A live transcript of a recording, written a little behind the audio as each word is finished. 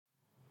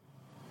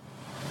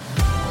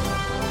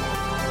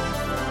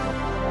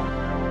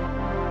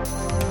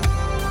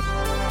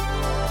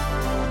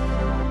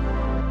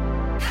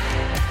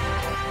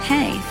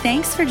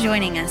Thanks for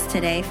joining us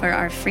today for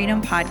our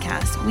Freedom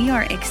Podcast. We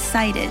are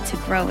excited to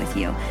grow with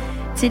you.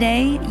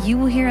 Today, you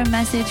will hear a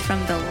message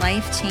from the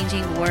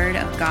life-changing Word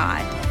of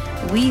God.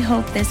 We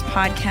hope this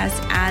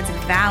podcast adds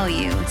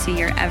value to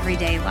your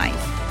everyday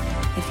life.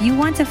 If you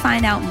want to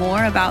find out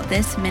more about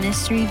this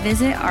ministry,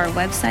 visit our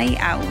website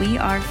at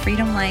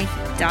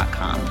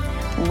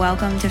wearefreedomlife.com.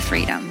 Welcome to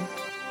Freedom.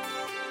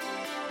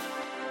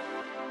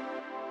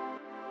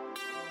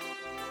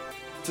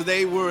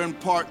 Today we're in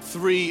part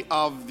 3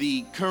 of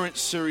the current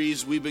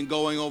series we've been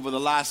going over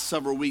the last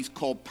several weeks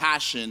called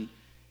Passion.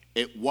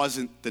 It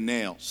wasn't the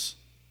nails.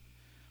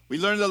 We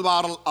learned a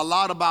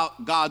lot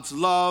about God's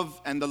love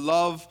and the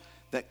love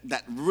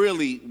that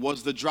really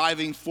was the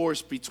driving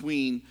force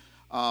between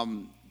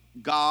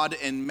God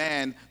and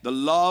man. The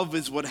love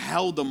is what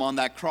held them on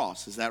that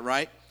cross. Is that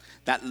right?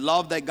 That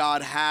love that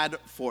God had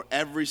for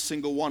every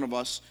single one of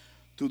us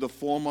through the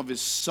form of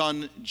his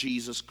son,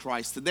 Jesus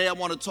Christ. Today I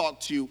want to talk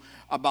to you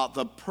about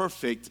the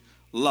perfect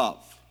love.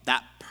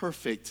 That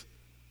perfect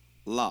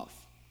love.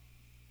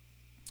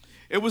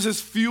 It was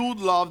his fueled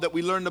love that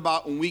we learned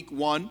about in week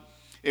 1.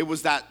 It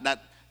was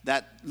that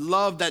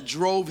love that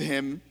drove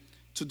him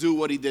to do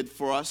what he did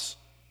for us.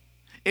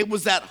 It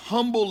was that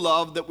humble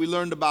love that we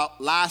learned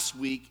about last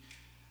week.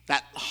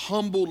 That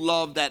humble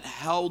love that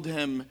held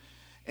him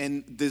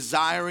in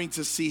desiring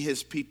to see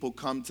his people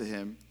come to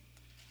him.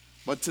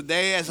 But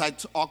today, as I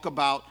talk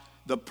about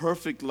the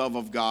perfect love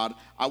of God,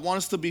 I want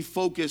us to be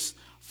focused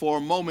for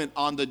a moment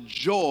on the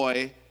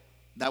joy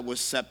that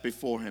was set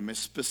before him. And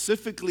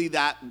specifically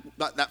that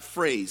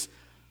phrase,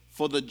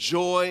 for the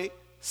joy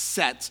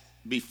set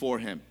before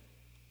him.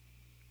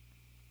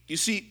 You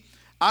see,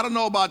 I don't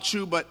know about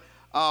you, but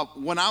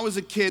when I was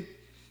a kid,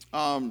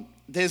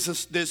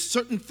 there's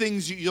certain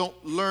things you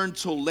don't learn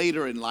till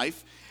later in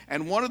life.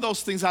 And one of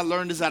those things I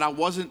learned is that I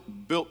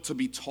wasn't built to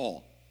be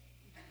tall.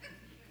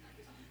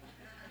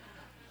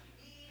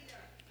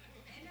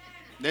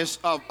 There's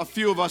a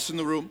few of us in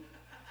the room.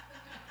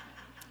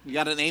 We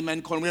got an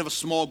amen corner. We have a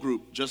small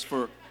group just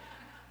for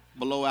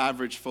below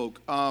average folk.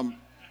 But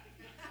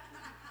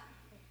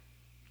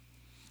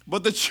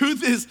the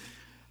truth is,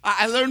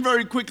 I learned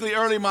very quickly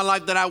early in my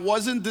life that I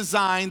wasn't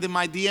designed and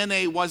my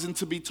DNA wasn't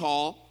to be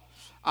tall.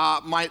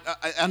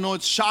 I know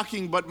it's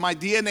shocking, but my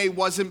DNA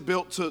wasn't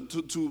built to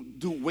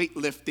do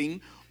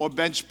weightlifting or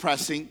bench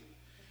pressing.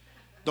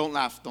 Don't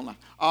laugh. That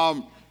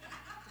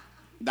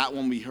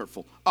won't be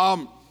hurtful.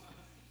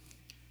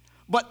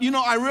 But,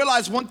 I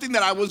realized one thing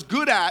that I was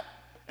good at,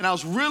 and I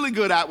was really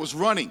good at, was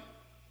running.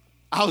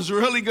 I was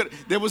really good.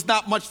 There was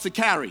not much to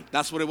carry.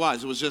 That's what it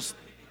was. It was just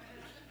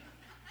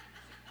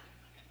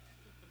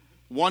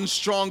one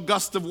strong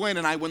gust of wind,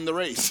 and I win the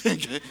race.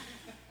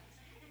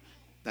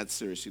 That's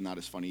seriously not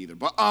as funny either.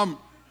 But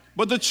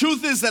the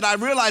truth is that I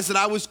realized that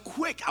I was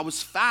quick. I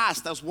was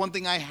fast. That was one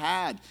thing I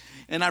had.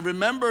 And I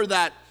remember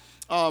that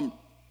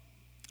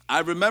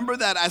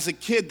as a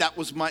kid, that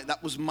was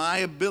my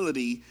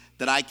ability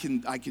that I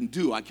can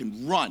do. I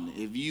can run.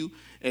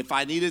 If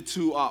I needed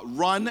to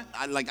run,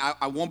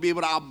 I won't be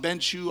able to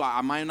outbench you. I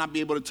might not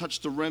be able to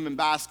touch the rim in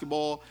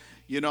basketball,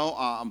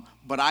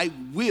 but I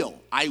will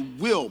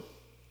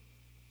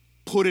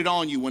put it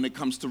on you when it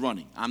comes to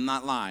running. I'm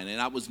not lying, and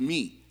that was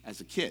me as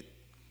a kid.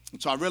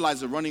 And so I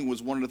realized that running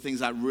was one of the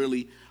things I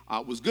really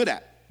was good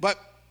at. But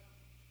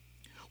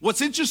what's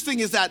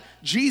interesting is that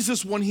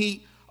Jesus, when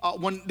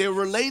they're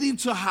relating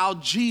to how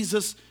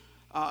Jesus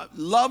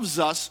loves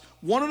us,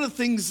 one of the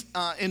things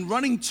in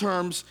running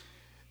terms,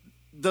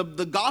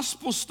 the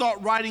Gospels start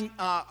writing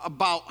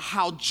about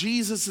how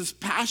Jesus'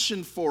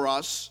 passion for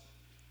us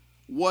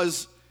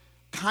was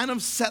kind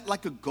of set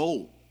like a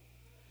goal.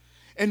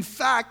 In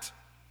fact,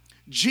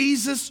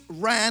 Jesus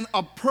ran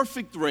a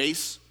perfect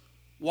race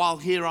while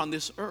here on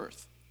this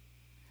earth.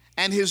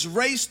 And his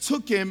race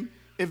took him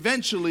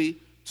eventually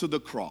to the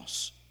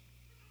cross.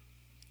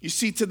 You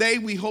see, today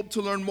we hope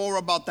to learn more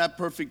about that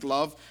perfect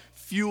love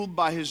fueled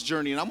by his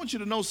journey. And I want you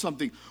to know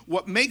something.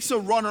 What makes a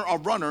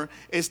runner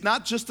is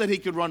not just that he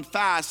could run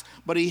fast,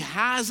 but he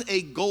has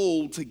a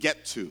goal to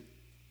get to.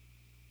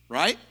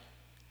 Right?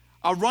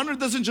 A runner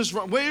doesn't just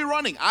run. Where are you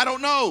running? I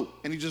don't know.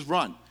 And he just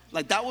run.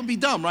 Like, that would be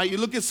dumb, right? You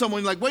look at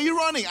someone like, where are you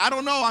running? I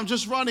don't know. I'm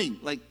just running.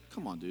 Like,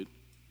 come on, dude.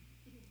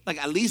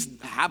 Like, at least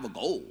have a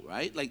goal,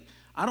 right? Like,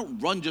 I don't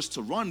run just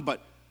to run,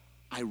 but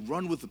I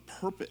run with a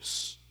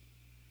purpose.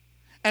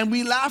 And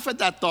we laugh at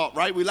that thought,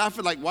 right? We laugh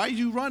at why are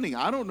you running?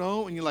 I don't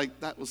know. And you're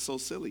like, that was so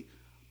silly.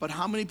 But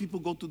how many people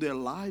go through their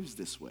lives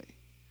this way?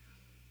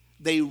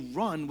 They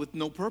run with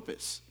no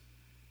purpose.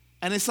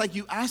 And it's like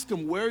you ask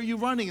them, where are you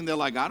running? And they're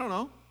like, I don't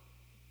know.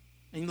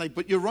 And you're like,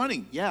 but you're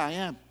running. Yeah, I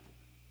am.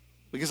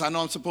 Because I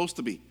know I'm supposed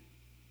to be.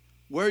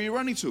 Where are you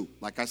running to?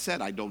 Like I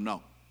said, I don't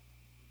know.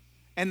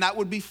 And that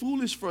would be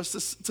foolish for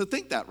us to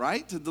think that,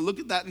 right? To look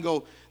at that and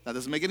go, that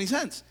doesn't make any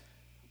sense.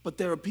 But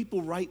there are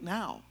people right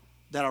now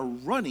that are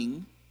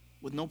running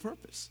with no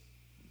purpose.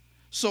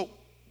 So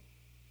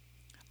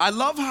I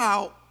love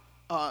how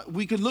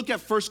we could look at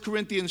 1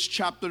 Corinthians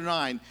chapter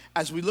 9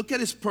 as we look at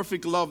his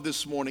perfect love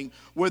this morning,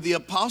 where the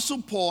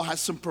Apostle Paul has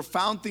some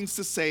profound things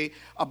to say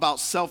about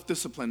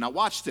self-discipline. Now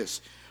watch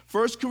this.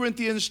 1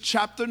 Corinthians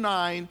chapter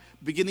 9,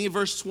 beginning in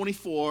verse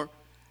 24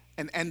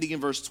 and ending in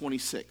verse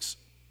 26.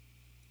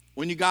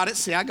 When you got it,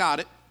 say, I got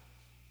it.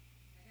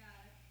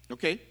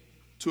 Okay,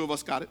 2 of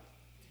us got it.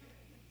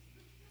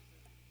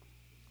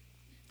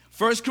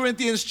 1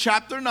 Corinthians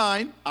chapter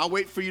 9. I'll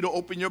wait for you to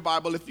open your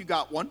Bible if you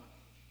got one.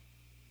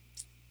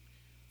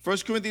 1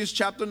 Corinthians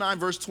chapter 9,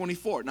 verse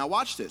 24. Now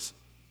watch this.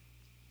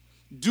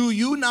 Do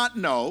you not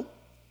know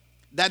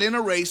that in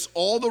a race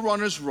all the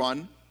runners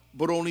run,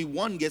 but only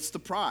one gets the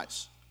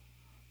prize?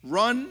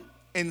 Run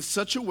in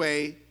such a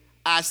way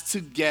as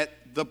to get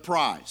the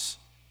prize.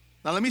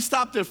 Now let me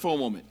stop there for a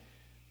moment.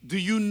 Do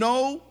you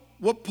know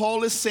what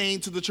Paul is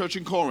saying to the church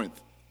in Corinth?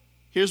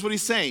 Here's what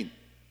he's saying.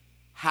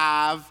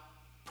 Have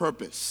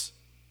purpose.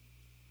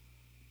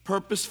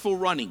 Purposeful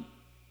running.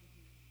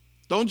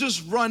 Don't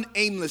just run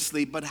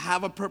aimlessly, but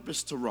have a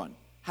purpose to run.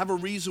 Have a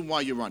reason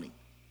why you're running.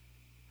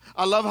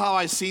 I love how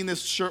I seen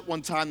this shirt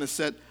one time that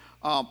said,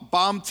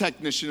 bomb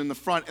technician in the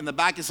front. In the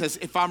back it says,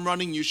 if I'm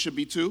running, you should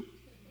be too.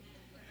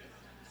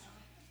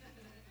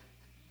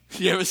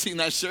 You ever seen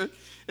that shirt?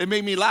 It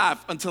made me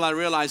laugh until I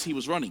realized he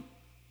was running.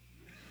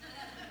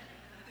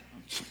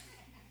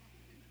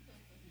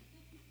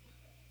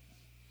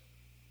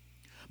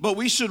 But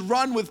we should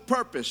run with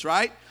purpose,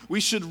 right? We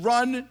should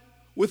run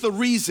with a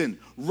reason.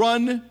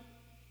 Run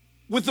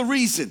with a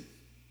reason.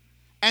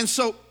 And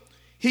so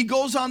he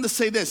goes on to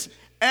say this.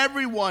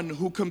 Everyone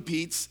who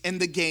competes in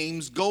the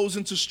games goes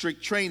into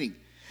strict training.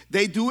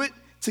 They do it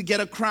to get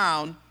a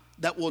crown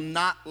that will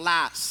not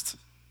last.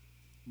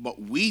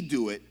 But we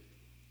do it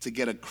to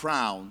get a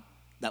crown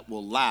that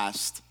will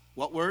last.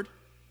 What word?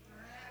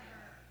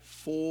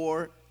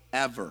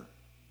 Forever.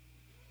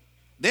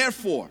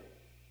 Therefore,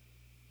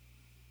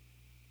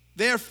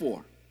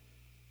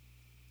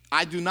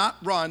 I do not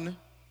run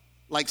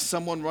like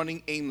someone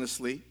running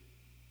aimlessly.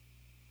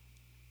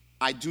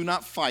 I do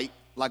not fight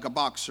like a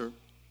boxer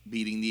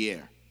beating the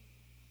air.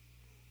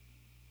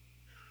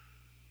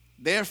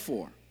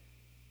 Therefore,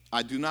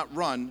 I do not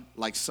run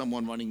like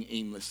someone running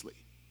aimlessly.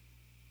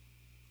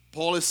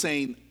 Paul is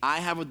saying, I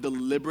have a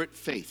deliberate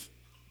faith.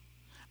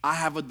 I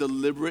have a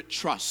deliberate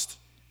trust.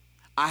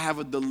 I have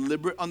a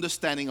deliberate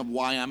understanding of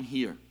why I'm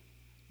here.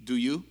 Do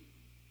you?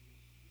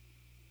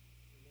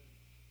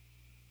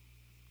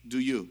 Do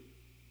you?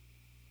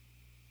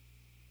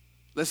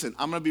 Listen,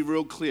 I'm going to be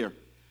real clear.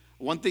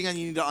 One thing I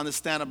need to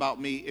understand about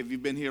me, if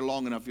you've been here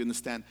long enough, you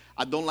understand,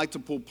 I don't like to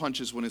pull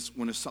punches when it's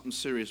something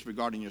serious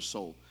regarding your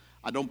soul.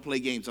 I don't play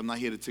games. I'm not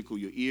here to tickle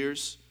your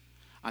ears.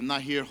 I'm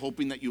not here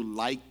hoping that you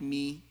like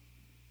me.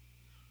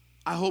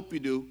 I hope you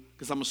do,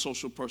 because I'm a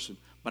social person.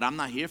 But I'm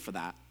not here for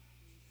that.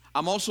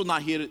 I'm also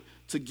not here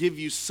to give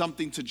you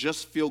something to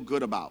just feel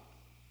good about.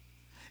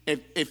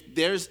 If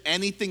there's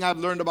anything I've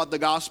learned about the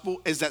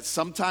gospel, is that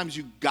sometimes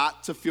you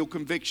got to feel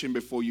conviction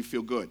before you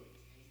feel good.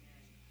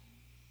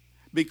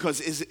 Because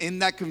it's in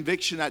that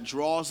conviction that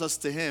draws us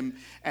to him,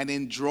 and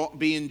in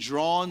being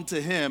drawn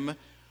to him,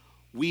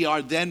 we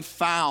are then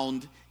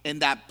found in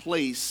that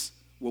place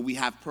where we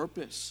have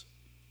purpose,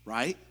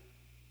 right?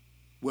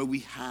 Where we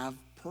have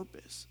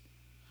purpose.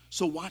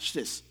 So watch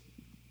this.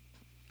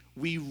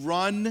 We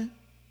run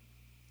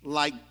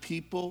like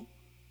people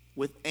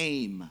with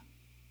aim,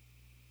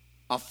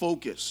 a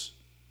focus.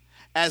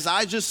 As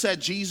I just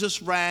said,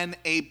 Jesus ran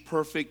a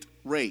perfect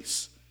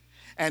race.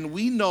 And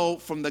we know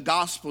from the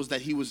Gospels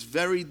that he was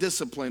very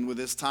disciplined with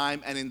his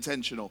time and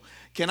intentional.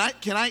 Can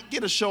I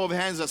get a show of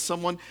hands as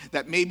someone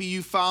that maybe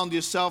you found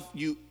yourself,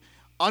 you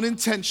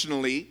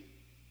unintentionally,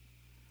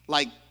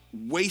 like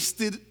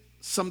wasted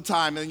some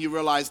time, and you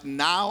realize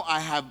now I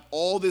have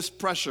all this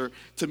pressure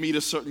to meet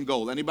a certain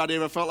goal. Anybody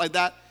ever felt like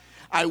that?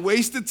 I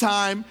wasted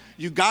time,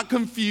 you got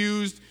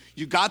confused,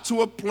 you got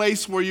to a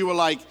place where you were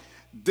like,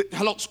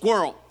 hello,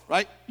 squirrel,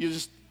 right?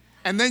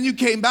 And then you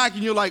came back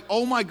and you're like,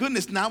 oh my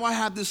goodness, now I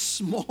have this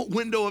small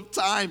window of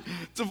time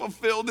to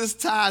fulfill this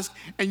task.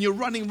 And you're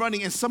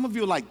running. And some of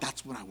you are like,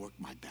 that's when I work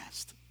my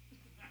best.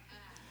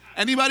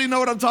 Anybody know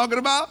what I'm talking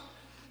about?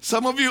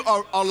 Some of you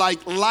are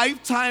like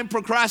lifetime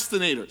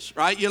procrastinators,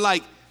 right? You're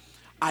like,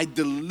 I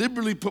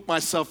deliberately put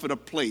myself in a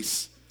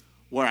place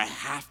where I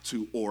have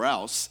to or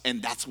else,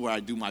 and that's where I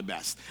do my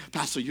best.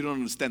 Pastor, you don't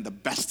understand. The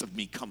best of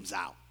me comes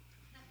out.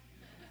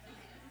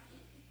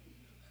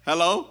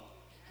 Hello?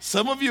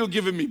 Some of you are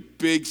giving me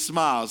big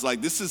smiles,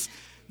 like this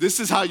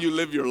is how you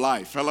live your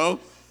life. Hello?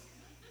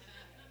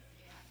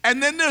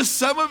 And then there's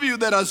some of you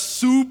that are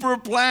super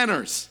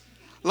planners.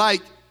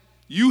 Like,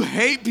 you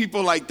hate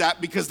people like that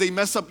because they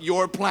mess up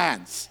your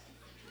plans.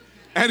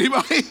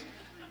 Anybody?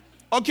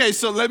 Okay,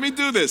 so let me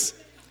do this.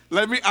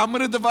 I'm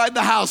going to divide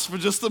the house for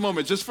just a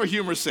moment, just for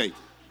humor's sake.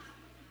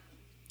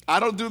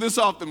 I don't do this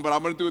often, but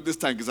I'm going to do it this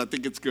time because I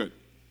think it's good.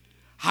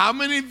 How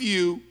many of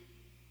you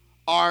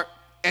are,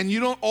 and you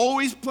don't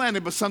always plan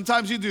it, but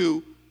sometimes you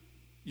do,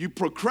 you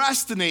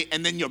procrastinate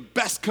and then your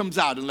best comes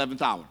out in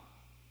 11th hour?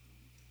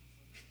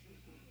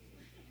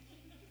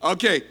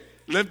 Okay,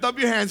 Lift up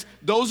your hands.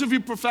 Those of you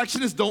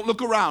perfectionists, don't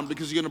look around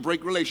because you're going to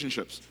break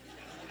relationships.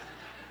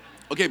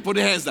 Okay, put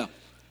your hands down.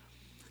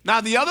 Now,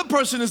 the other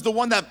person is the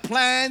one that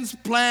plans.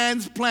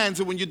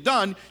 And when you're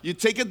done, you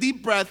take a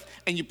deep breath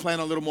and you plan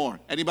a little more.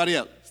 Anybody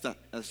else?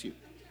 That's you.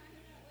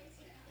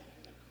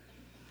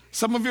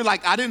 Some of you are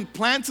like, I didn't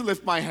plan to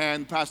lift my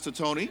hand, Pastor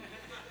Tony.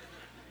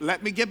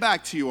 Let me get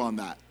back to you on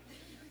that.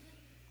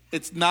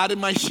 It's not in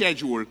my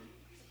schedule.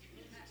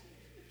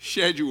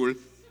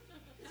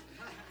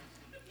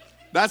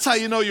 That's how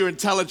you know you're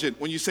intelligent,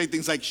 when you say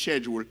things like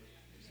schedule.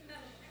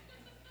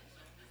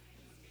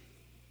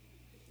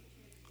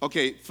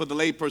 Okay, for the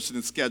layperson,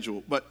 it's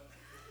schedule, but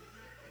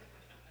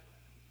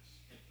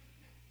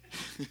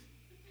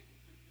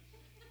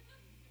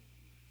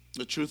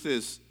the truth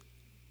is,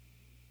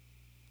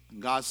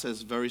 God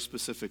says very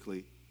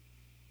specifically,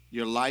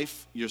 your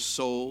life, your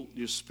soul,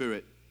 your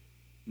spirit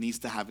needs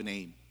to have an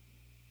aim.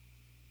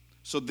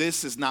 So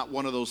this is not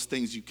one of those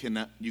things you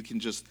can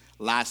just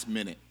last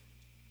minute.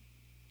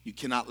 You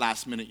cannot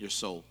last minute your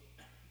soul.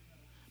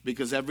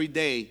 Because every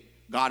day,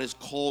 God has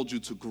called you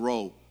to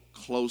grow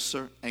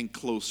closer and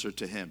closer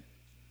to Him.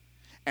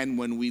 And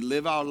when we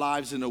live our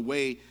lives in a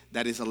way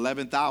that is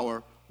 11th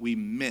hour, we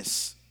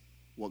miss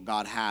what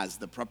God has,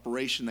 the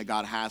preparation that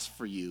God has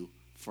for you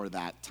for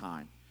that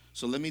time.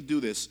 So let me do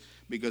this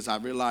because I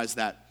realize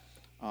that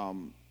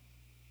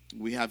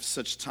we have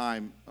such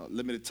time,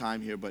 limited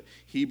time here. But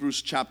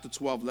Hebrews chapter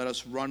 12, let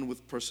us run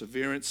with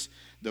perseverance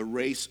the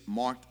race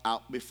marked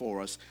out before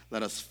us.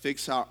 Let us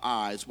fix our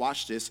eyes,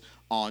 watch this,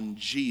 on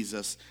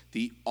Jesus,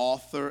 the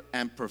author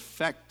and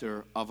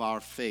perfecter of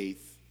our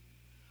faith,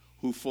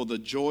 who for the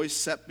joy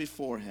set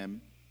before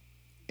Him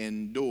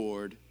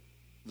endured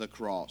the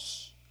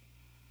cross.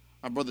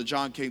 My brother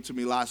John came to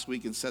me last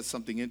week and said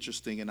something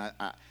interesting, and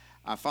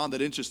I found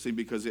it interesting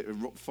because it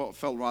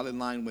fell right in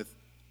line with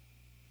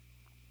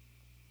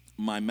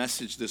my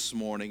message this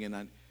morning.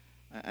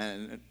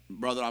 And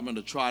brother, I'm going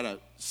to try to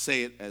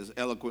say it as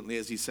eloquently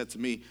as he said to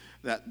me,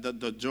 that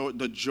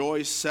the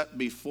joy set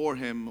before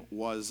Him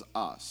was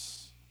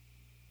us.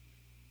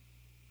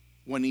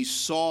 When He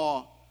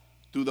saw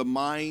through the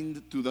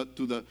mind, through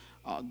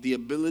the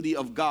ability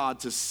of God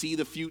to see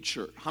the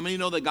future. How many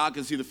know that God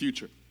can see the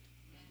future?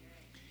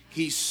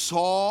 He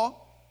saw,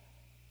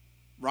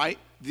 right,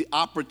 the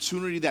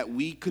opportunity that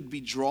we could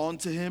be drawn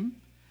to Him,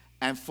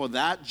 and for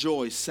that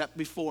joy set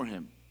before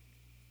Him.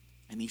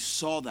 And He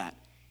saw that.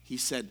 He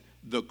said,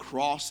 the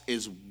cross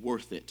is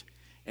worth it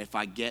if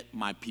I get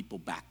my people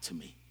back to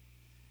me.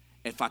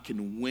 If I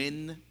can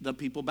win the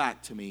people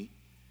back to me,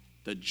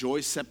 the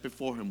joy set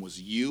before Him was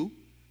you.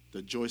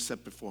 The joy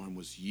set before Him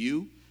was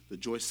you. The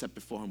joy set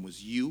before Him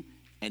was you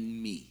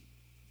and me.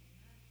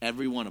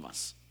 Every one of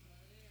us.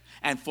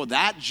 And for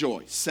that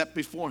joy set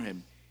before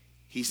Him,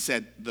 He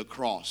said, the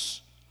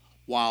cross.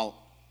 While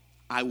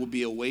I will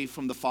be away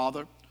from the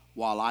Father,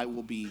 while I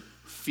will be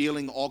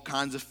feeling all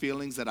kinds of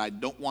feelings that I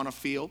don't want to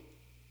feel,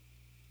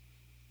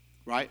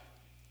 right?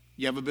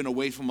 You ever been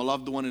away from a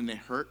loved one and it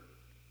hurt?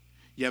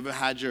 You ever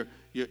had your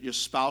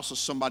spouse or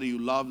somebody you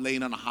love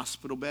laying on a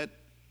hospital bed?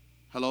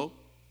 Hello?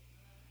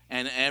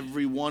 And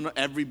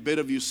every bit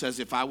of you says,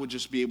 if I would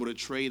just be able to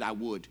trade, I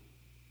would.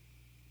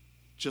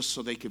 Just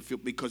so they could feel,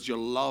 because your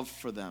love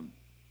for them.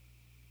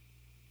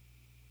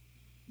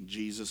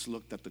 Jesus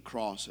looked at the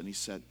cross and He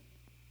said,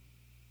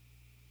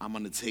 I'm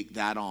going to take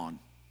that on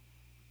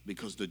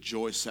because the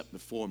joy set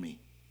before me,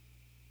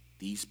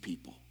 these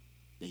people,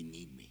 they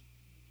need me.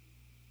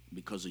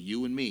 Because of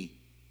you and me,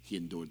 He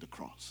endured the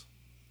cross.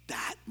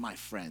 That, my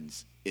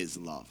friends, is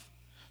love.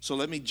 So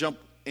let me jump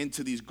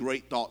into these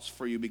great thoughts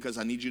for you because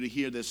I need you to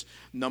hear this.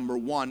 Number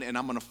one, and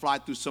I'm going to fly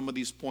through some of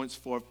these points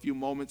for a few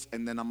moments,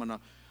 and then I'm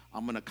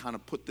going to kind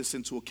of put this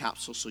into a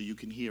capsule so you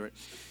can hear it.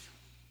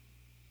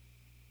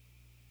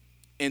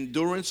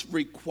 Endurance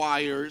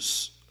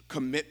requires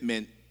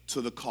commitment to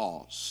the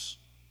cause.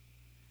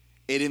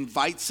 It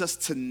invites us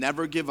to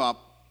never give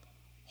up,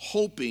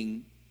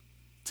 hoping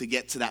to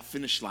get to that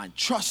finish line,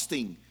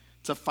 trusting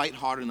to fight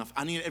hard enough.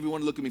 I need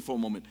everyone to look at me for a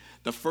moment.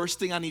 The first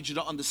thing I need you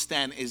to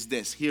understand is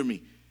this. Hear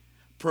me.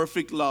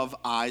 Perfect love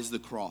eyes the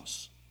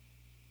cross.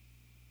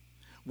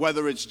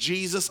 Whether it's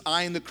Jesus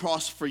eyeing the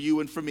cross for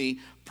you and for me,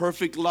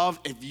 perfect love,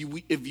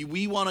 if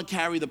we want to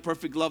carry the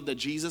perfect love that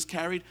Jesus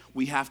carried,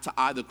 we have to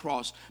eye the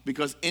cross.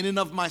 Because in and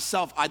of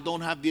myself, I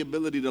don't have the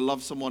ability to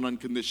love someone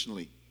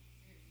unconditionally.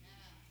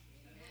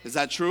 Is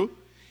that true?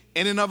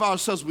 In and of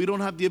ourselves, we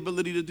don't have the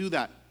ability to do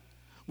that.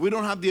 We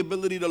don't have the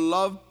ability to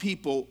love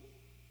people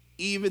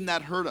even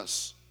that hurt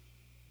us.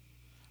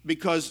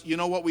 Because you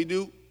know what we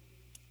do?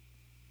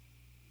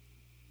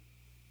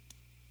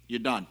 You're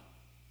done.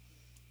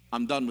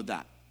 I'm done with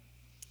that.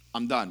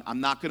 I'm done. I'm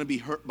not going to be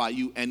hurt by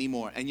you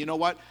anymore. And you know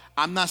what?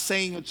 I'm not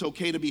saying it's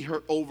okay to be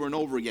hurt over and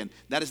over again.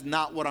 That is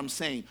not what I'm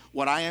saying.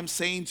 What I am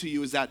saying to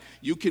you is that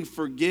you can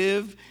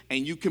forgive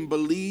and you can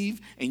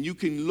believe and you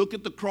can look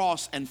at the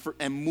cross and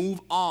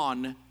move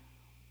on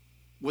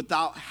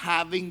without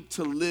having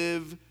to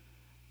live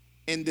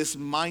in this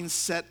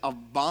mindset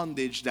of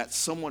bondage that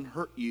someone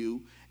hurt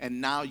you and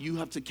now you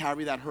have to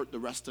carry that hurt the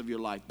rest of your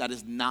life. That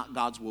is not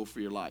God's will for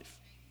your life.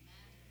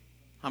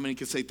 How many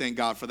can say thank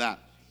God for that?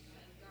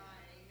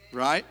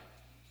 Right?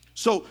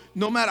 So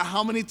no matter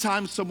how many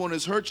times someone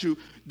has hurt you,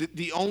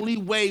 the only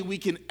way we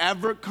can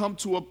ever come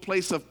to a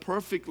place of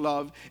perfect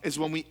love is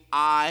when we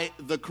eye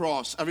the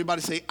cross.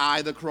 Everybody say,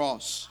 eye the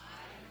cross.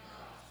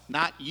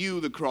 Not you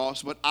the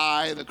cross, but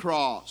I the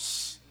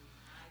cross.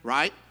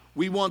 Right?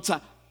 We want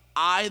to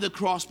eye the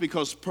cross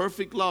because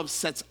perfect love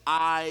sets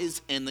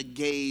eyes and the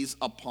gaze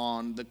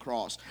upon the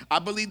cross. I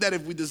believe that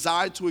if we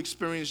desire to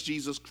experience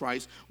Jesus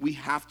Christ, we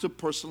have to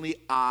personally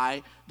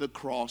eye the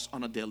cross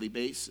on a daily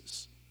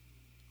basis.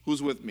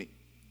 Who's with me?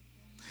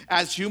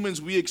 As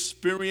humans, we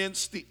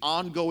experience the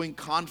ongoing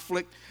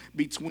conflict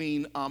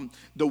between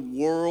the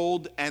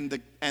world and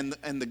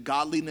the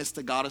godliness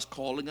that God is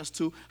calling us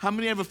to. How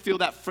many ever feel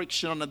that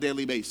friction on a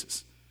daily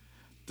basis?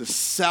 The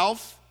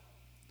self,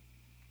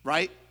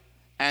 right,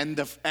 and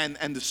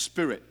the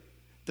spirit.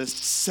 The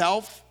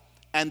self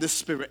and the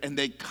spirit, and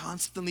they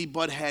constantly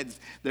butt heads.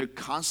 They're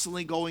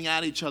constantly going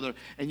at each other,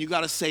 and you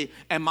got to say,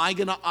 am I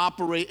going to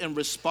operate and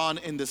respond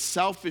in the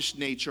selfish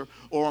nature,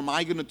 or am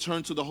I going to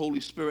turn to the Holy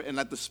Spirit and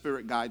let the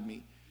Spirit guide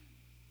me?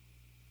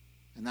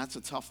 And that's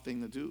a tough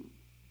thing to do.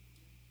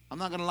 I'm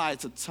not going to lie,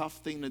 it's a tough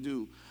thing to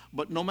do.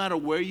 But no matter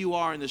where you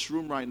are in this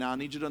room right now, I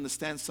need you to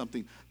understand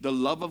something. The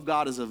love of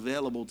God is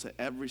available to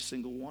every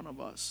single one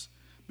of us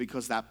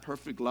because that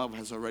perfect love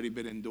has already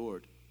been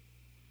endured,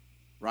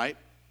 right?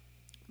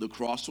 The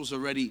cross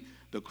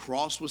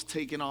was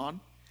taken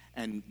on,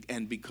 and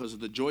because of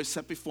the joy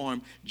set before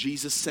him,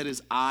 Jesus set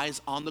his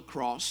eyes on the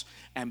cross,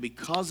 and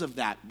because of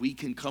that, we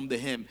can come to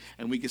him,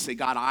 and we can say,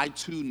 God, I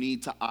too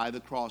need to eye the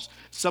cross.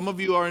 Some of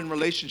you are in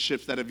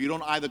relationships that if you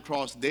don't eye the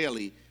cross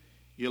daily,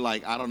 you're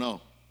like, I don't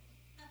know.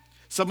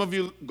 Some of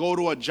you go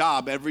to a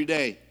job every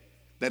day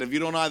that if you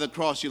don't eye the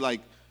cross, you're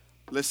like,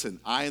 listen,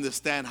 I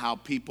understand how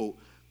people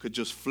could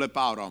just flip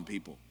out on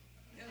people.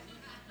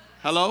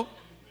 Hello?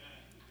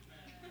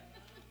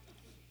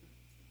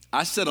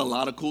 I said a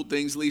lot of cool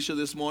things, Leisha,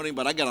 this morning,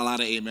 but I got a lot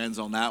of amens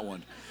on that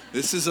one.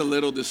 This is a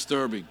little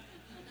disturbing.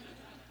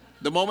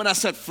 The moment I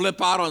said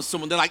flip out on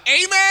someone, they're like,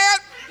 amen!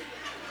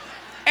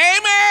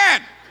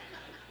 Amen!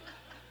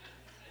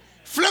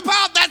 Flip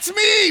out, that's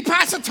me!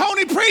 Pastor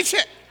Tony, preach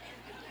it!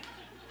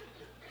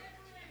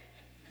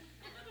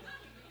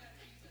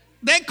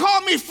 They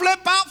call me Flip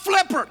Out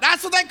Flipper.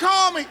 That's what they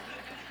call me.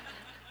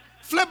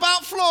 Flip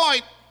Out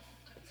Floyd.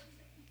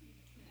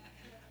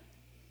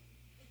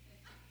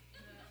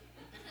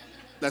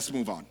 Let's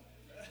move on.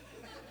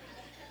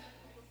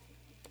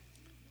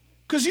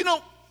 Because,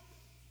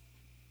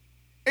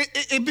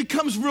 it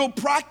becomes real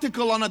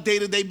practical on a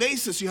day-to-day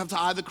basis. You have to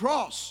eye the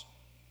cross.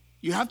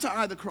 You have to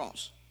eye the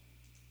cross.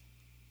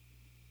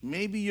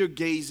 Maybe you're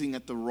gazing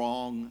at the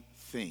wrong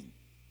thing.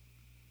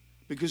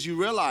 Because you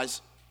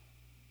realize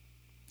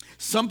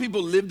some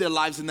people live their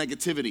lives in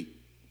negativity.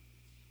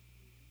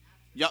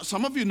 Yeah,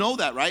 some of you know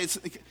that, right?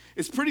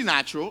 It's pretty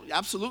natural,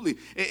 absolutely.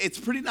 It's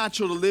pretty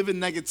natural to live in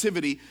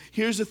negativity.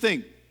 Here's the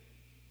thing.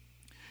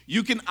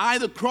 You can eye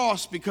the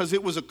cross because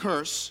it was a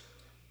curse,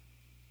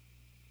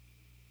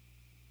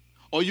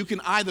 or you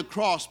can eye the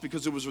cross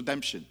because it was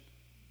redemption.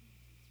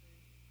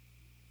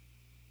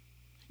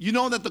 You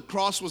know that the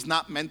cross was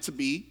not meant to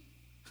be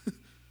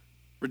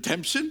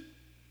redemption?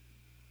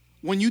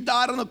 When you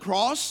died on the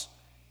cross,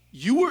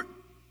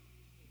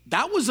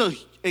 that was an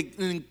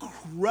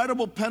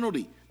incredible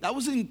penalty. That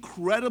was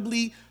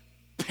incredibly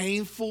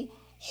painful,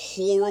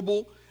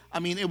 horrible. I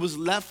mean, it was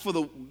left for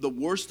the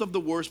worst of the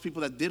worst,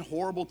 people that did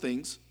horrible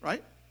things,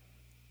 right?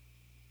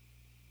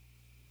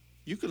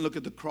 You can look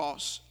at the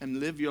cross and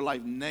live your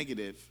life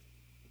negative,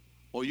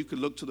 or you could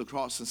look to the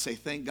cross and say,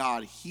 thank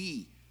God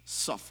he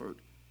suffered,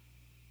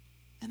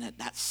 and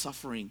that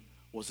suffering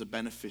was a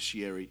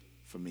beneficiary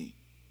for me.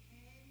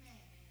 Amen.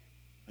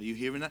 Are you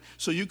hearing that?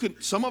 So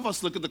some of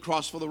us look at the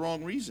cross for the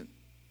wrong reason.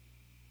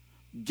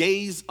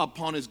 Gaze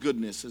upon his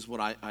goodness is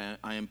what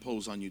I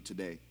impose on you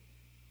today.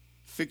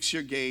 Fix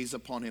your gaze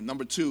upon him.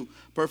 Number 2,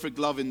 perfect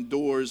love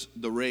endures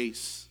the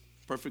race.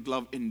 Perfect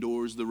love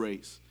endures the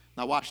race.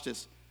 Now watch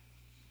this.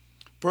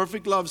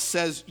 Perfect love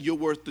says you're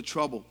worth the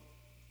trouble.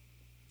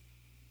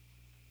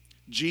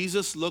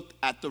 Jesus looked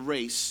at the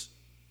race.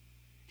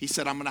 He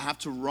said, I'm going to have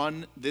to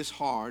run this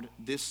hard,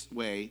 this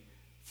way,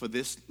 for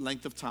this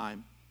length of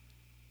time.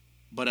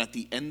 But at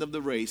the end of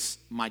the race,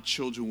 my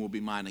children will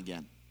be mine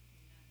again.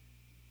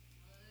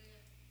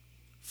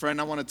 Friend,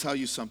 I want to tell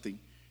you something.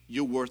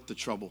 You're worth the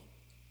trouble.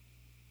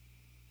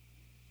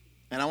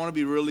 And I want to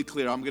be really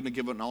clear. I'm going to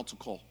give an altar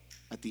call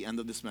at the end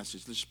of this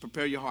message. Let's just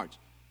prepare your hearts.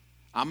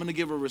 I'm going to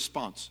give a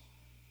response.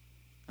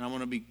 And I'm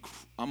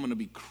going to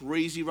be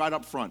crazy right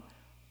up front.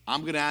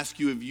 I'm going to ask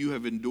you if you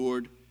have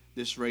endured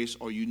this race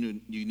or you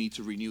need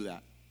to renew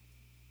that.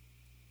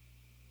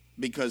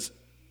 Because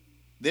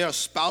there are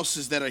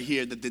spouses that are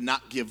here that did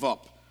not give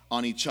up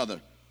on each other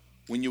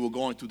when you were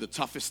going through the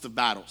toughest of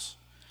battles.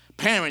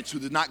 parents who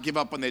did not give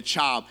up on their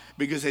child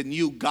because they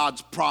knew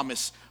God's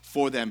promise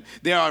for them.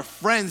 There are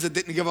friends that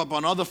didn't give up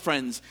on other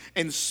friends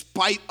in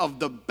spite of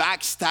the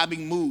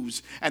backstabbing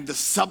moves and the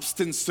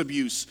substance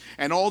abuse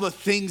and all the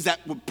things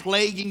that were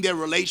plaguing their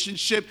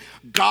relationship.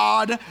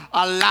 God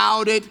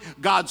allowed it.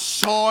 God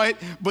saw it,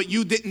 but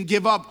you didn't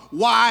give up.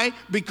 Why?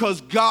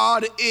 Because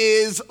God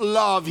is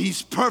love.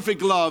 He's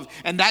perfect love,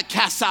 and that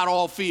casts out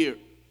all fear.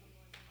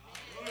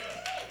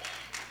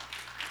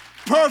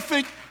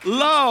 Perfect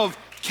love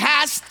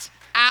casts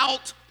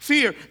out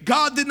fear.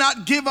 God did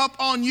not give up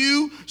on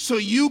you so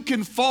you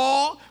can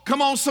fall.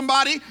 Come on,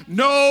 somebody.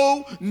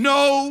 No,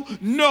 no,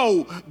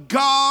 no.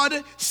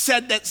 God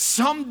said that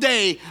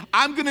someday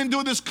I'm going to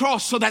do this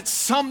cross so that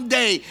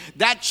someday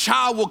that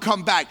child will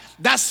come back.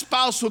 That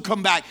spouse will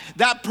come back.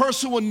 That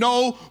person will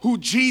know who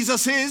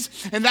Jesus is,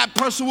 and that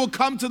person will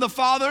come to the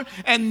Father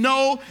and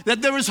know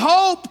that there is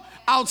hope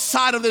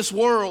outside of this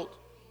world.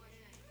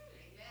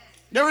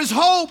 There is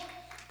hope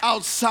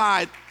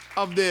outside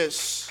of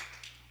this.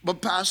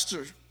 But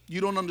Pastor,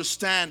 you don't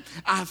understand.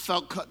 I have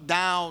felt cut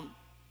down.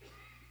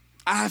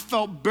 I have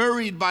felt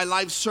buried by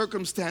life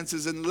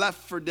circumstances and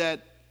left for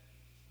dead.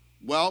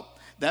 Well,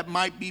 that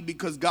might be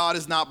because God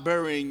is not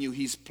burying you.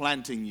 He's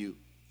planting you.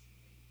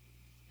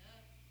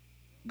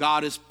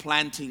 God is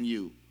planting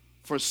you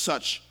for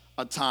such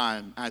a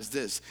time as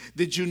this.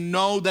 Did you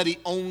know that He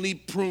only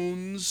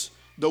prunes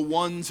the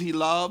ones He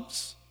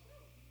loves?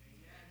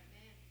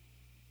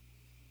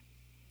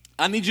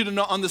 I need you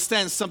to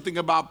understand something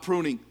about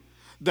pruning.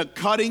 The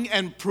cutting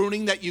and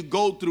pruning that you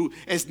go through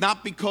is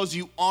not because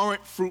you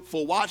aren't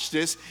fruitful. Watch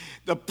this.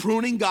 The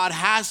pruning God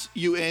has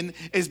you in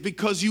is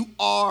because you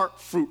are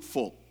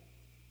fruitful.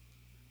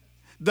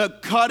 The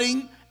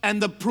cutting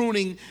and the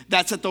pruning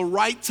that's at the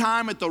right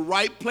time, at the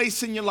right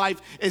place in your life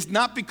is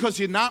not because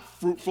you're not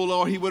fruitful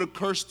or He would have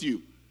cursed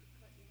you.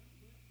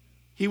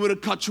 He would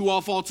have cut you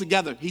off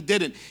altogether. He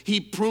didn't.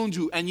 He pruned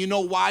you. And you know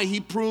why He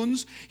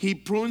prunes? He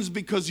prunes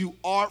because you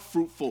are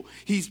fruitful.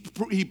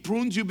 He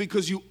prunes you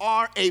because you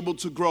are able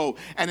to grow.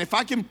 And if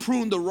I can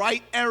prune the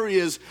right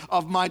areas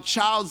of my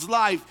child's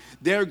life,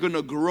 they're going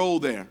to grow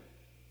there.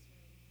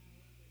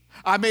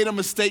 I made a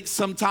mistake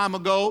some time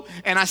ago,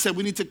 and I said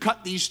we need to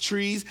cut these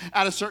trees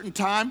at a certain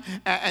time,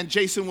 and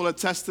Jason will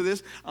attest to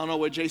this. I don't know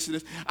where Jason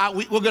is.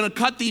 We're going to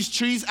cut these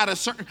trees at a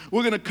certain,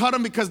 we're going to cut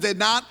them because they're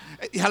not,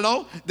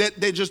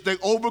 they're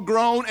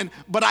overgrown,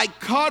 but I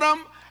cut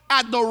them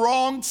at the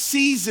wrong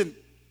season.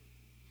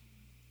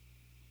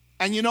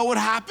 And you know what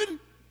happened?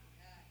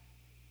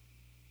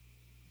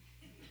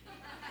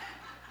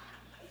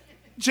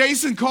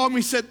 Jason called me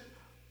and said,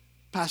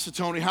 Pastor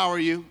Tony, how are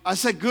you? I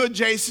said, good,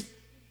 Jason.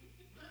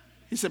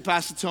 He said,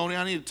 Pastor Tony,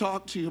 I need to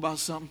talk to you about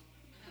something.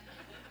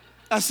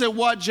 I said,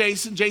 what,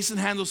 Jason? Jason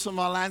handles some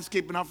of our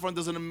landscaping out front,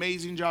 does an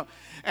amazing job.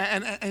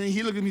 And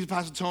he looked at me,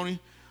 Pastor Tony.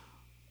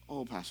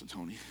 Oh, Pastor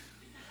Tony.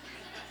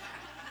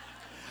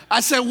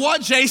 I said,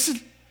 what,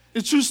 Jason?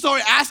 It's a true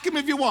story. Ask him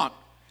if you want.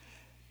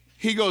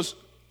 He goes,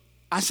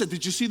 I said,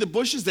 did you see the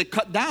bushes? They're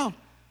cut down.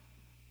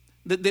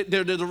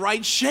 They're the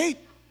right shape.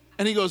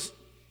 And he goes,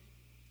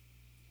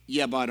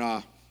 yeah,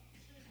 but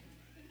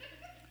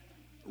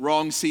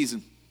wrong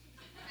season.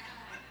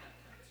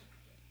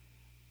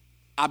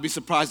 I'll be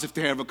surprised if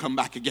they ever come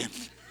back again.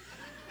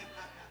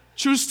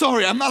 True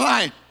story, I'm not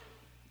lying.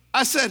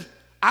 I said,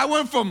 I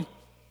went from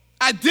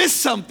I did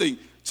something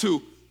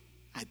to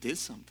I did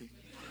something.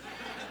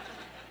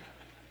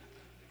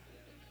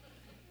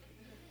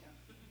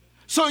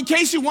 So in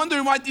case you're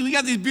wondering why we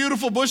got these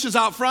beautiful bushes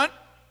out front,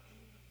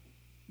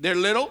 they're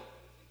little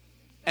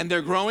and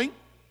they're growing,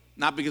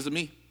 not because of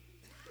me.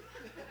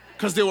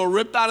 Because they were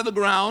ripped out of the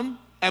ground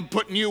and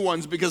put new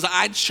ones because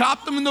I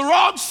chopped them in the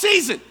wrong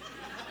season.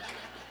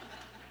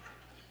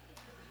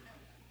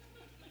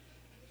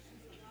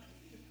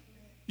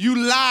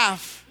 You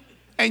laugh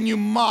and you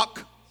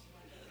mock.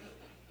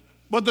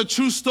 But the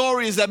true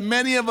story is that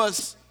many of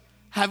us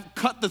have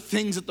cut the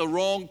things at the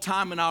wrong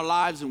time in our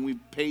lives and we've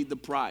paid the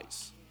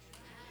price.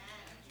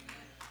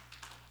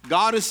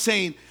 God is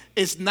saying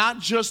it's not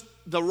just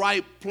the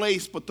right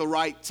place, but the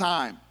right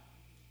time.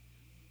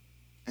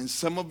 And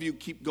some of you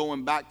keep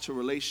going back to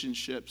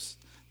relationships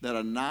that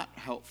are not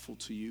helpful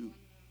to you.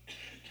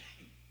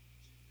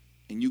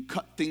 And you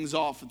cut things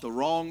off at the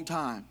wrong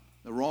time,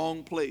 the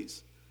wrong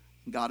place.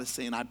 God is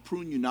saying, I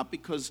prune you not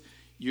because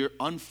you're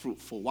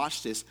unfruitful,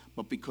 watch this,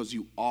 but because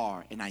you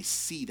are. And I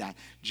see that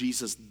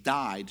Jesus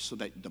died so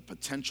that the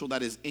potential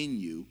that is in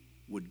you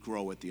would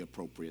grow at the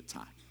appropriate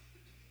time.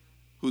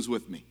 Who's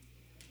with me?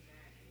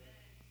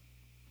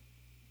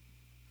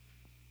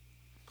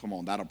 Come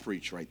on, that'll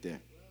preach right there.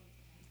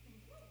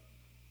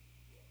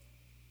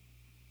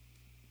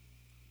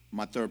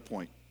 My third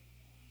point,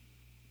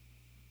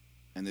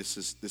 and this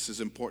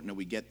is important that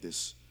we get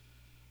this.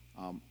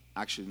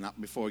 Actually, not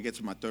before we get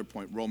to my third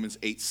point, Romans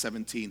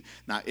 8:17.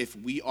 Now, if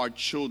we are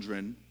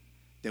children,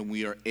 then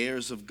we are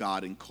heirs of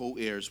God and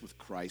co-heirs with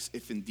Christ,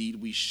 if indeed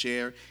we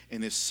share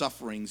in His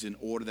sufferings in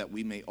order that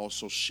we may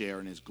also share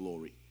in His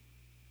glory.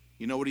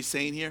 You know what he's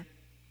saying here?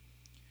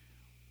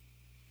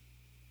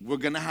 we're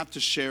going to have to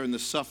share in the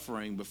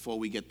suffering before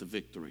we get the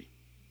victory.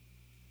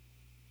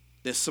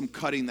 There's some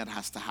cutting that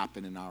has to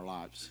happen in our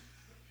lives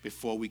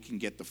before we can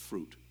get the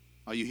fruit.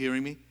 Are you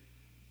hearing me?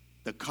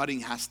 The cutting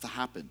has to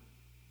happen.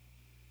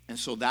 And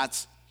so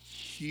that's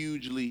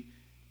hugely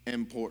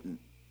important.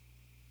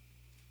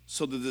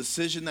 So the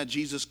decision that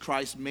Jesus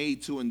Christ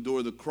made to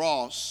endure the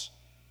cross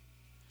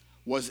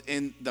was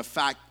in the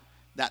fact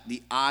that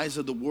the eyes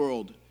of the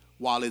world,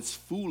 while it's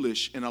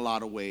foolish in a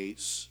lot of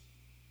ways,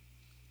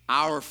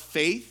 our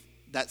faith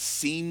that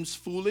seems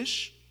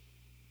foolish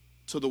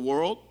to the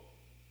world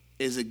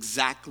is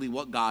exactly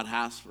what God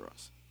has for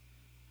us.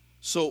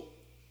 So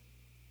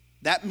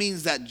that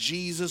means that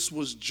Jesus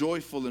was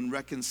joyful in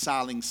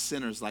reconciling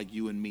sinners like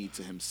you and me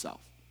to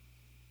himself.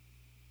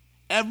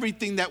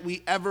 Everything that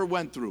we ever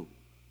went through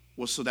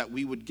was so that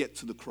we would get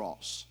to the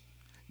cross.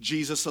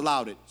 Jesus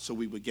allowed it so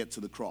we would get to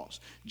the cross.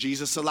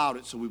 Jesus allowed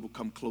it so we would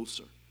come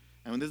closer.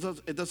 And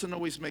it doesn't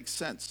always make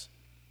sense.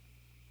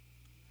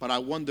 But I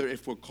wonder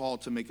if we're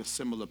called to make a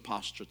similar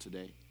posture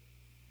today.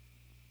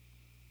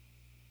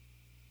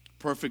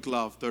 Perfect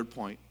love, third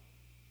point,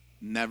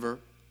 never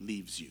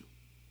leaves you.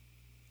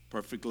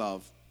 Perfect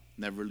love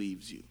never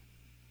leaves you.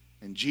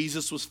 And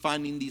Jesus was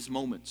finding these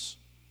moments,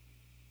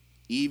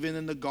 even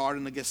in the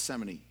Garden of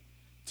Gethsemane,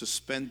 to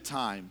spend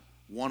time,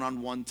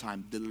 one-on-one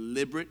time,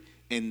 deliberate,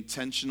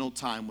 intentional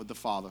time with the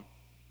Father,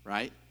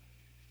 right?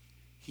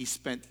 He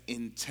spent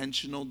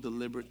intentional,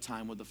 deliberate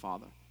time with the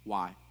Father.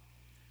 Why?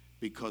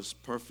 Because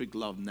perfect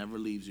love never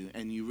leaves you.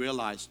 And you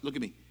realize, look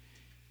at me,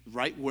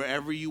 right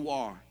wherever you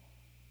are,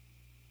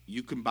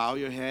 you can bow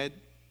your head,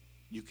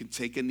 you can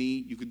take a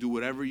knee, you can do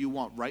whatever you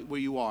want right where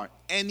you are,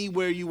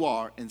 anywhere you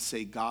are, and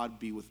say, God,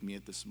 be with me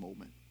at this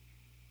moment.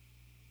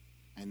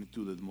 And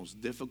through the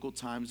most difficult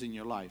times in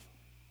your life,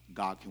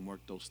 God can work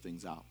those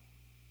things out.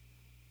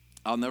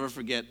 I'll never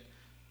forget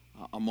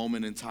a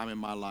moment in time in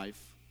my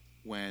life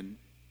when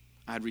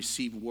I had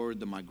received word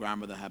that my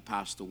grandmother had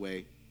passed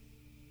away.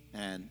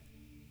 And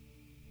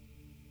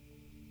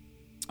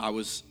I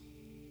was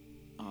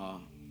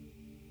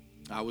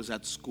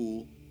at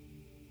school,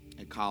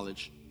 at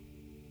college,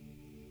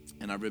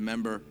 and I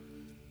remember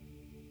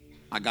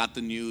I got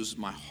the news.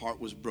 My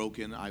heart was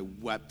broken. I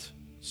wept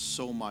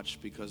so much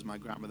because my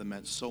grandmother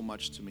meant so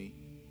much to me.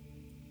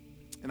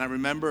 And I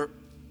remember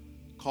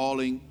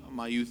calling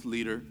my youth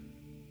leader,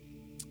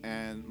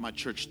 and my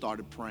church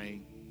started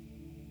praying.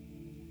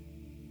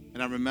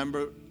 And I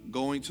remember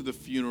going to the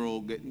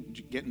funeral,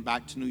 getting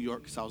back to New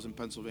York, because I was in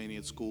Pennsylvania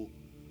at school,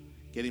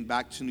 getting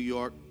back to New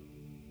York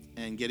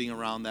and getting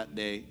around that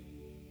day.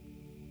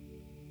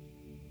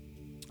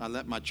 I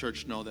let my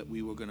church know that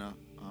we were going to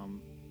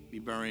be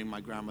burying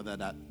my grandmother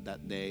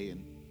that day.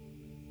 And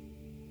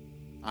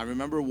I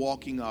remember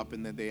walking up,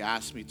 and then they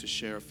asked me to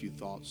share a few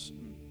thoughts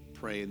and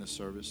pray in the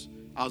service.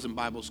 I was in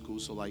Bible school,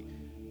 so like,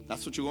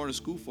 that's what you're going to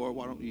school for.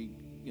 Why don't you,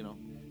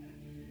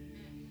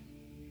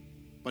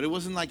 But it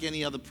wasn't like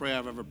any other prayer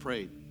I've ever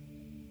prayed,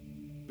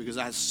 because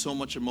I had so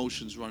much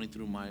emotions running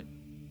through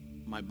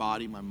my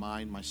body, my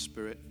mind, my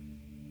spirit.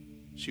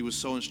 She was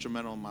so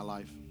instrumental in my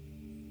life.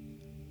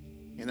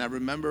 And I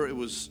remember it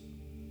was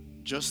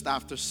just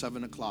after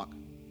 7 o'clock.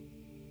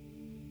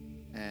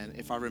 And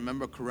if I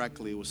remember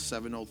correctly, it was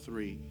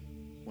 7:03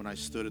 when I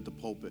stood at the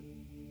pulpit.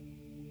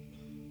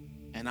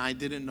 And I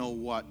didn't know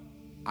what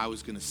I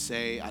was going to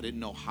say. I didn't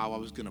know how I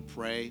was going to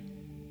pray.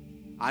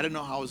 I didn't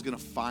know how I was going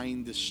to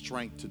find the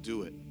strength to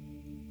do it.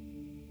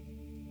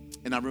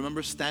 And I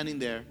remember standing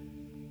there.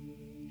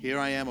 Here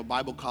I am, a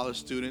Bible college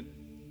student.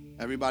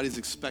 Everybody's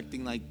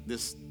expecting like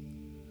this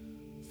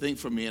thing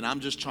from me, and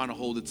I'm just trying to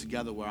hold it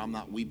together where I'm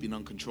not weeping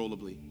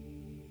uncontrollably.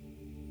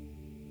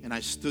 And I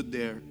stood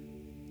there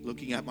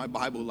looking at my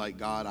Bible like,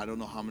 God, I don't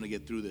know how I'm going to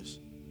get through this.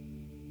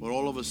 But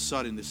all of a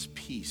sudden, this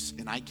peace,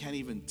 and I can't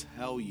even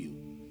tell you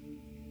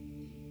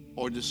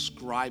or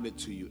describe it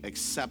to you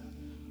except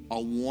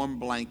a warm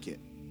blanket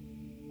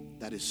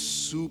that is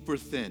super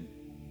thin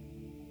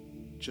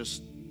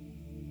just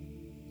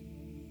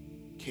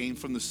came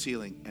from the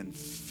ceiling and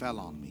fell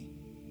on me.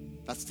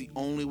 That's the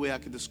only way I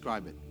could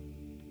describe it.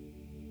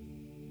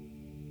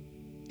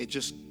 It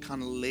just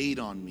kind of laid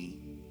on me.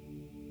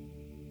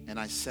 And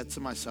I said to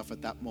myself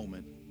at that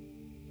moment,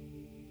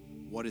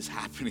 what is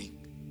happening?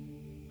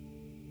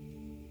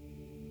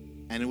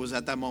 And it was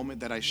at that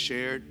moment that I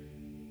shared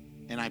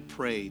and I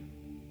prayed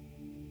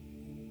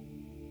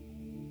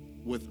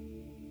with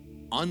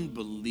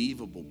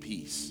unbelievable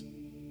peace.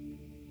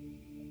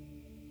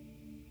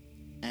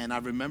 And I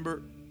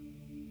remember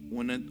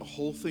when the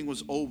whole thing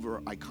was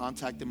over, I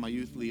contacted my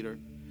youth leader,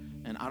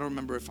 and I don't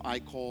remember if I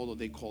called or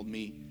they called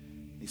me.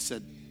 They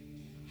said,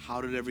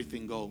 how did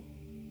everything go?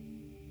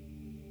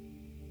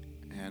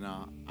 And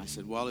I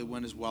said, well, it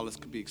went as well as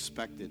could be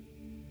expected.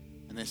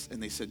 And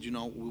they said,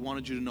 we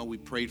wanted you to know we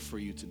prayed for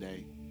you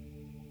today,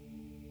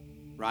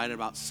 right at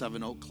about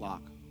 7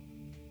 o'clock.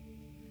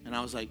 And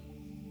I was like,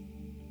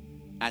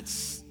 at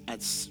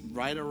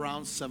right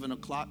around 7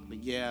 o'clock? But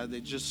yeah,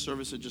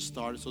 service had just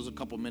started, so it was a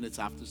couple minutes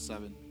after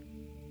 7.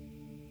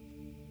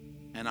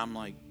 And I'm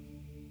like,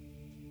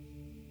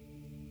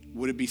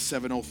 Would it be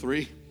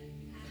 7:03?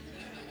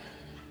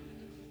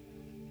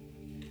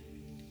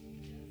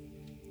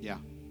 Yeah.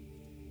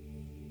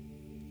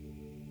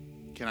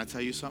 Can I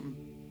tell you something?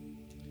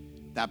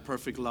 That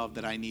perfect love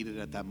that I needed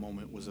at that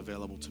moment was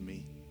available to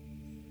me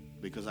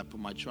because I put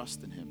my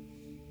trust in him.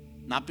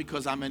 Not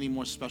because I'm any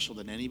more special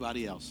than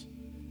anybody else.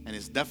 And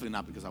it's definitely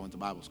not because I went to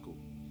Bible school.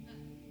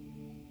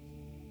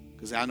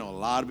 Because I know a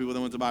lot of people that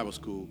went to Bible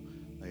school,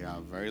 they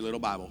got very little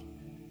Bible.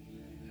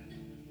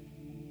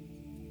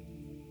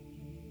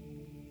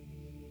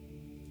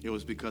 It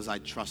was because I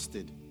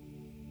trusted.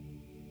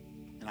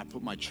 And I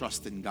put my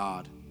trust in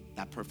God,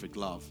 that perfect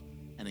love.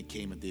 And it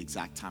came at the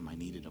exact time I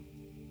needed him.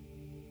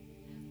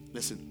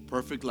 Listen,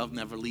 perfect love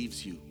never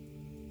leaves you,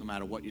 no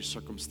matter what your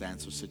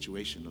circumstance or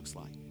situation looks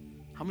like.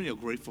 How many are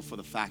grateful for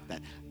the fact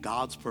that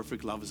God's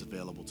perfect love is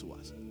available to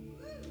us?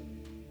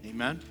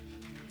 Amen?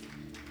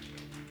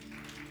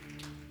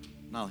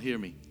 Now hear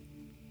me.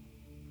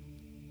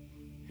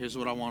 Here's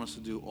what I want us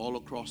to do all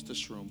across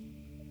this room.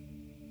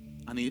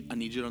 I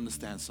need you to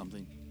understand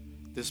something.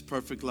 This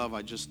perfect love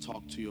I just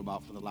talked to you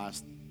about for the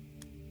last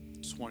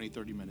 20,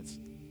 30 minutes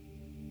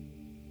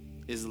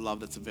is the love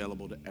that's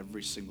available to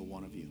every single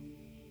one of you.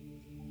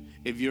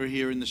 If you're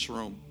here in this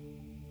room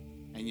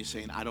and you're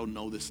saying, I don't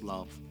know this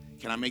love,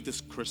 can I make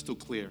this crystal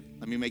clear?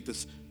 Let me make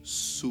this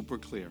super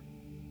clear.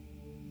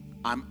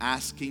 I'm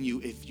asking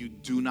you, if you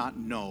do not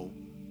know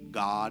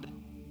God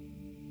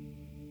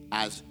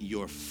as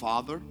your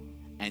Father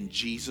and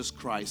Jesus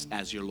Christ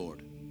as your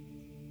Lord,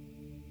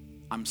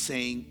 I'm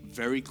saying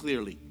very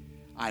clearly,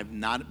 I have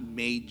not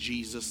made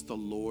Jesus the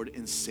Lord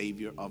and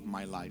Savior of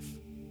my life.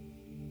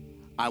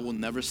 I will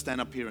never stand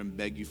up here and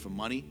beg you for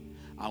money.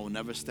 I will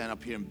never stand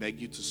up here and beg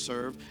you to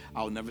serve.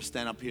 I will never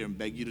stand up here and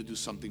beg you to do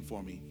something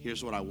for me.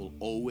 Here's what I will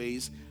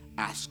always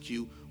ask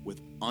you with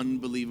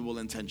unbelievable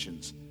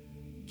intentions.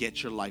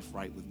 Get your life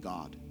right with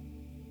God.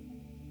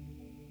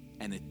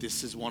 And if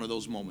this is one of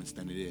those moments,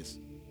 then it is.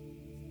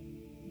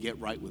 Get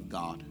right with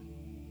God.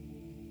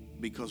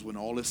 Because when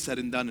all is said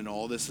and done and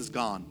all this is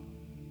gone,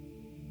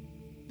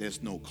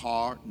 there's no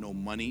car, no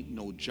money,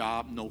 no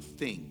job, no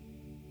thing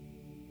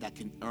that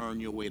can earn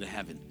your way to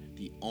heaven.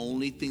 The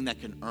only thing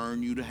that can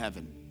earn you to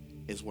heaven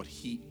is what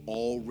he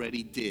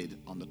already did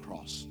on the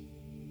cross.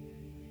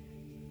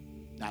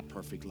 That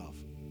perfect love.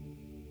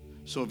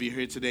 So if you're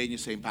here today and you're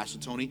saying, Pastor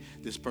Tony,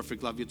 this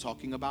perfect love you're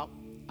talking about,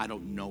 I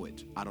don't know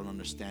it. I don't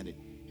understand it.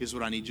 Here's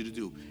what I need you to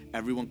do.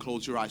 Everyone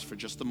close your eyes for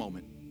just a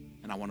moment,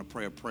 and I want to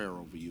pray a prayer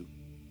over you.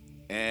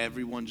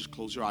 Everyone just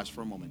close your eyes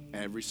for a moment.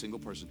 Every single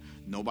person.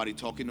 Nobody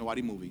talking,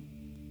 nobody moving.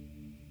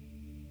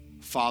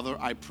 Father,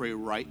 I pray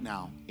right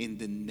now in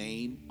the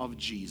name of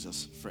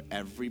Jesus for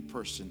every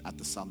person at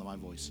the sound of my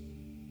voice.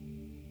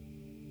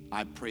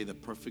 I pray the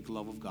perfect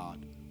love of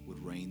God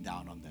would rain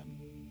down on them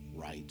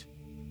right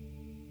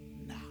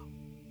now.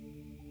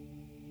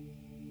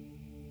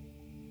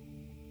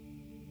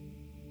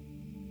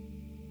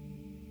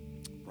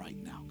 Right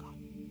now, God.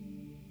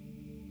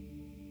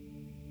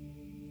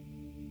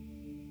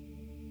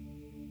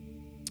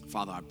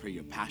 Father, I pray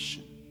your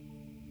passion,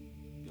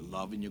 your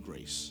love, and your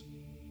grace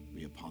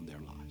be upon their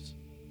lives.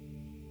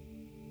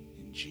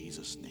 In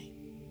Jesus' name.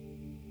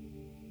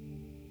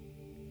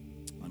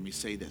 Let me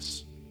say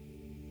this.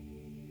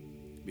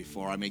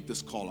 Before I make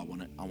this call, I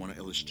want to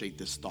illustrate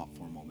this thought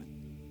for a moment.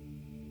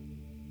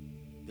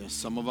 There's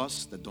some of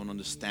us that don't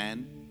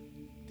understand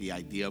the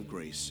idea of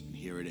grace, and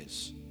here it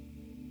is.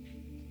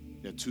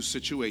 There are two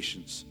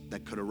situations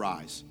that could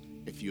arise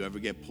if you ever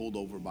get pulled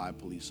over by a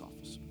police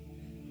officer.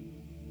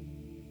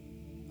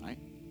 Right?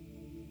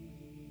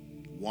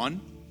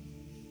 One,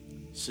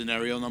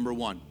 scenario number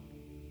one,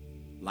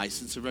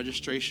 license and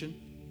registration.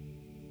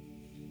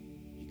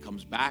 He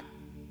comes back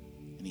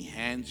and he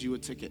hands you a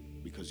ticket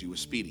because you were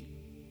speeding.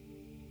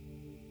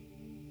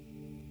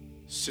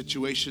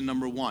 Situation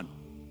number one,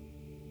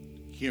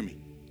 hear me.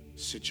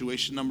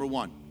 Situation number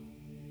one,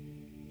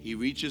 he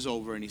reaches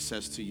over and he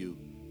says to you,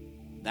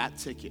 that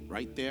ticket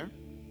right there,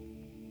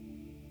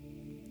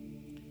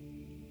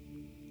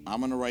 I'm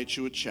going to write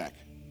you a check.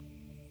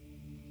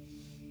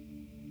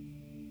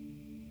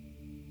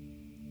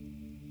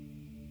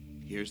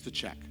 Here's the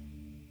check.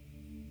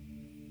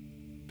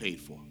 Paid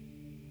for.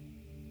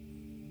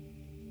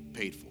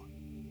 Paid for.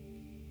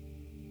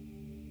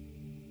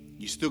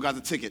 You still got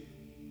the ticket,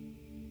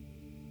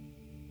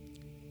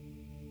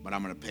 but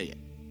I'm going to pay it.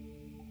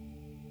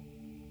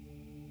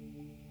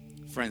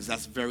 Friends,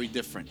 that's very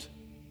different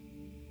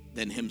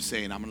than him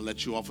saying, I'm going to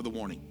let you off with a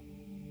warning.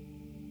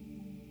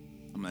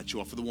 I'm going to let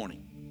you off with a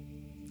warning.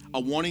 A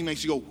warning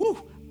makes you go,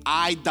 whew,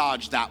 I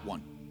dodged that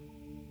one.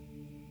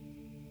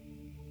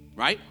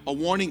 Right? A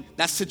warning,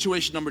 that's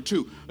situation number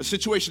two. A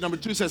situation number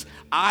two says,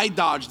 I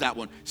dodged that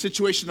one.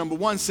 Situation number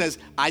one says,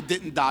 I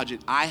didn't dodge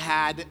it. I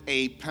had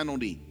a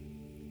penalty,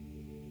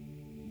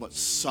 but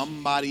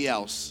somebody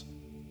else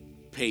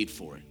paid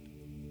for it.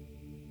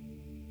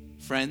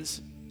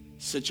 Friends,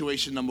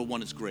 situation number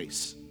one is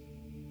grace.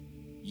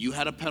 You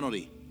had a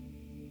penalty.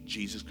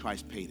 Jesus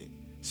Christ paid it.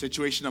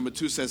 Situation number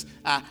two says,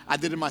 I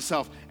did it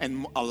myself.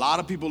 And a lot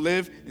of people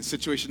live in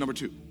situation number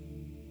two.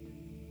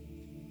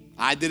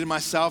 I did it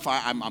myself.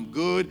 I'm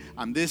good.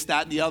 I'm this,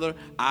 that, and the other.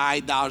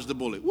 I dodged the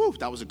bullet. Woo,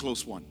 that was a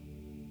close one.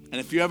 And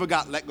if you ever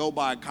got let go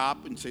by a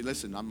cop and say,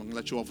 listen, I'm going to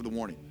let you off with a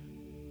warning,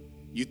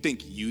 you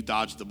think you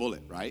dodged the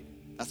bullet, right?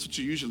 That's what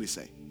you usually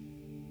say.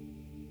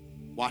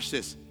 Watch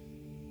this.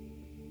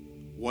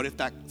 What if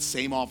that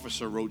same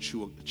officer wrote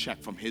you a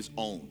check from his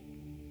own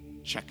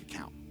check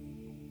account?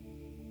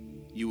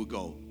 You would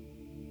go,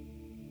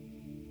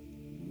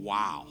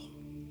 wow.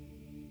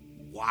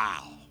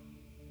 Wow.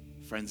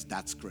 Friends,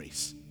 that's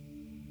grace.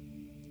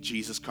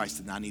 Jesus Christ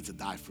did not need to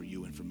die for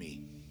you and for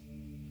me.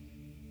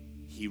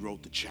 He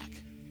wrote the check.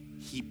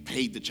 He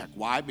paid the check.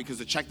 Why? Because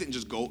the check didn't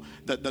just go,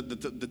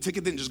 the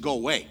ticket didn't just go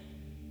away.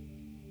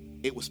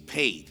 It was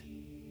paid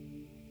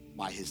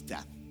by his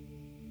death.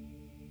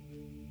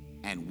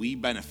 And we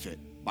benefit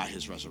by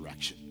his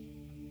resurrection.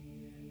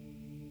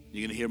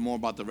 You're going to hear more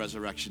about the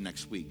resurrection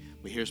next week.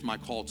 But here's my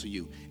call to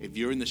you. If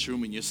you're in this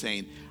room and you're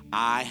saying,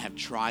 I have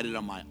tried it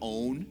on my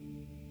own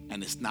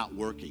and it's not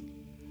working,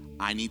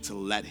 I need to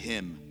let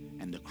him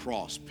and the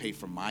cross pay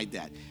for my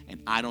debt.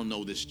 And I don't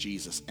know this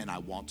Jesus, and I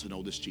want to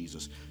know this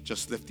Jesus.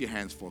 Just lift your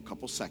hands for a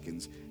couple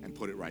seconds and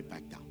put it right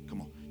back down.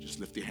 Come on. Just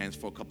lift your hands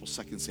for a couple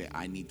seconds. Say,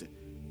 I need to.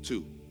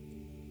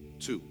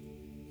 2,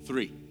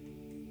 3,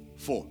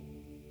 4,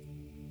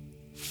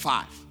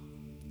 5.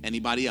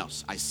 Anybody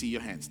else? I see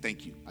your hands.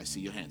 Thank you. I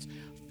see your hands.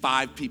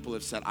 5 people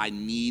have said, I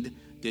need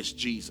this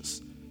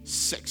Jesus.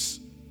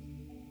 6.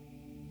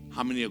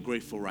 How many are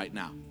grateful right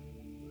now?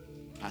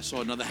 I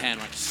saw another hand,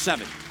 right?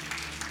 7.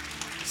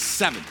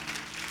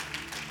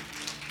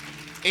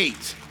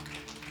 8.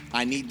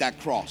 I need that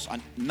cross.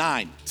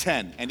 9,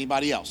 10.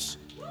 Anybody else?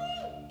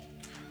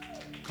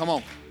 Come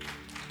on.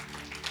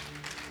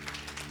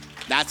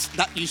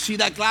 You see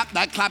that clap?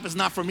 That clap is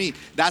not for me.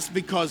 That's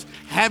because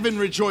heaven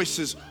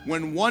rejoices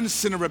when one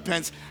sinner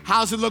repents.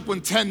 How's it look when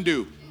 10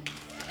 do?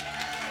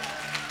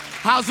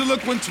 How's it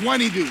look when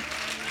 20 do?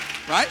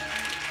 Right?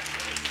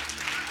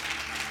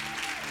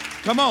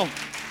 Come on.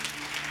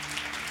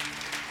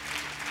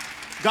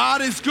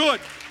 God is good.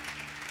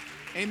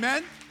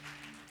 Amen.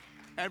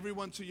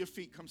 Everyone to your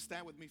feet. Come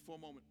stand with me for a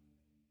moment.